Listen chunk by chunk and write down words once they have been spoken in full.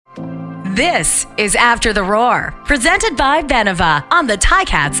This is After the Roar, presented by Beneva on the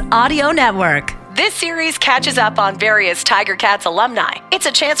Ticats Audio Network. This series catches up on various Tiger Cats alumni. It's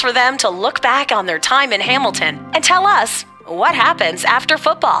a chance for them to look back on their time in Hamilton and tell us what happens after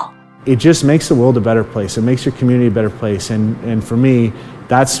football. It just makes the world a better place. It makes your community a better place. And for me,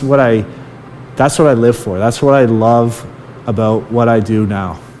 that's what I live for. That's what I love about what I do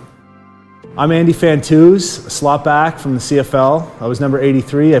now. I'm Andy Fantuz, a slot back from the CFL. I was number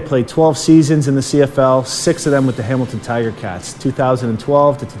 83. I played 12 seasons in the CFL, 6 of them with the Hamilton Tiger Cats,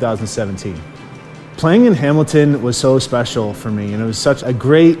 2012 to 2017. Playing in Hamilton was so special for me, and it was such a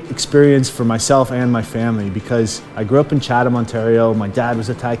great experience for myself and my family because I grew up in Chatham, Ontario. My dad was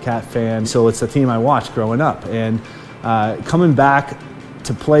a Ticat fan, so it's the team I watched growing up. And coming back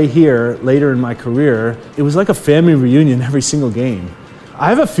to play here later in my career, it was like a family reunion every single game. I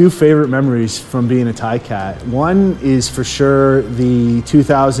have a few favorite memories from being a Ticat. One is for sure the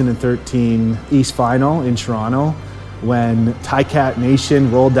 2013 East Final in Toronto when Ticat Nation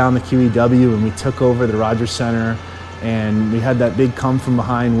rolled down the QEW and we took over the Rogers Centre and we had that big come from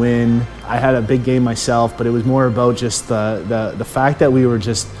behind win. I had a big game myself, but it was more about just the fact that we were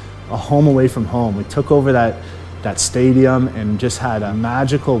just a home away from home. We took over that stadium and just had a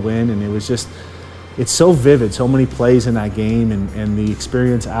magical win, and it was just, it's so vivid, so many plays in that game and the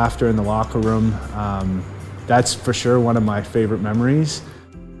experience after in the locker room. That's for sure one of my favorite memories.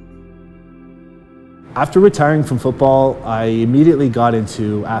 After retiring from football, I immediately got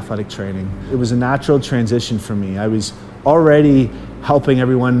into athletic training. It was a natural transition for me. I was already helping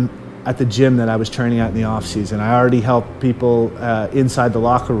everyone at the gym that I was training at in the off season. I already helped people inside the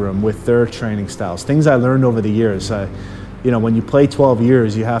locker room with their training styles, things I learned over the years. When you play 12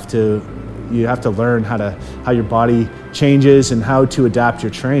 years, you have to learn how your body changes and how to adapt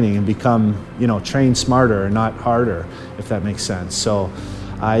your training and become, train smarter and not harder, if that makes sense. So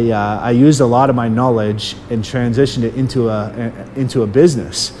I used a lot of my knowledge and transitioned it into a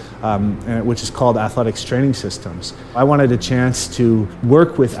business, which is called Athletics Training Systems. I wanted a chance to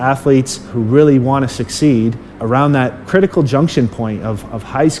work with athletes who really want to succeed around that critical junction point of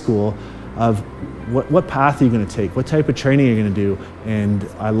high school, of what path are you going to take, what type of training are you going to do. And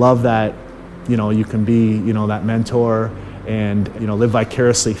I love that you can be that mentor and live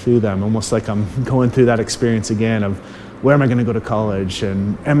vicariously through them, almost like I'm going through that experience again of where am I going to go to college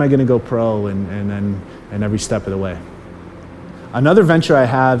and am I going to go pro and every step of the way. Another venture I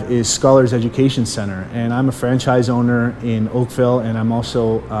have is Scholars Education Center, and I'm a franchise owner in Oakville, and I'm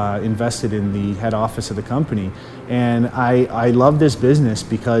also invested in the head office of the company. And I love this business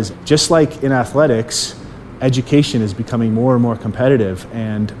because just like in athletics, education is becoming more and more competitive,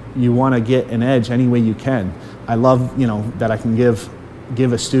 and you want to get an edge any way you can. I love that I can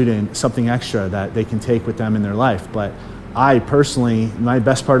give a student something extra that they can take with them in their life. But I personally, my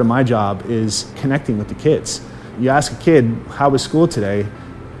best part of my job is connecting with the kids. You ask a kid, how was school today?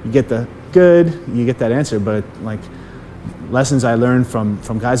 You get the good, you get that answer, but lessons I learned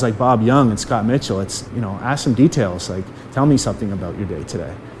from guys like Bob Young and Scott Mitchell, it's, ask some details, like tell me something about your day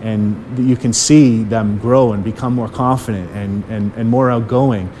today. And you can see them grow and become more confident and more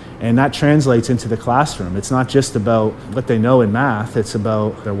outgoing. And that translates into the classroom. It's not just about what they know in math, it's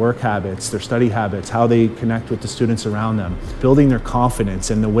about their work habits, their study habits, how they connect with the students around them, building their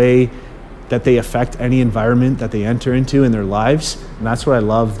confidence and the way that they affect any environment that they enter into in their lives. And that's what I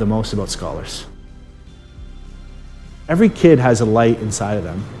love the most about Scholars. Every kid has a light inside of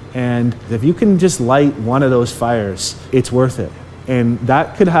them. And if you can just light one of those fires, it's worth it. And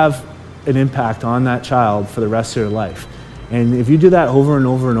that could have an impact on that child for the rest of their life. And if you do that over and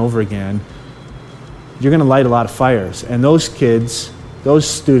over and over again, you're going to light a lot of fires. And those kids, those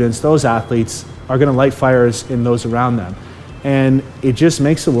students, those athletes are going to light fires in those around them. And it just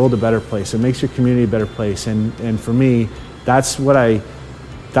makes the world a better place. It makes your community a better place. And for me, that's what I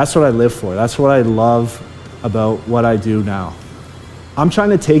live for. That's what I love about what I do now. I'm trying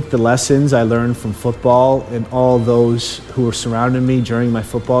to take the lessons I learned from football and all those who were surrounding me during my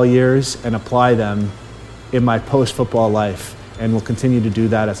football years and apply them in my post-football life. And will continue to do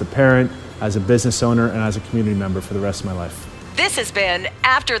that as a parent, as a business owner, and as a community member for the rest of my life. This has been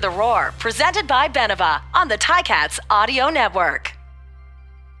After the Roar, presented by Beneva on the Ticats Audio Network.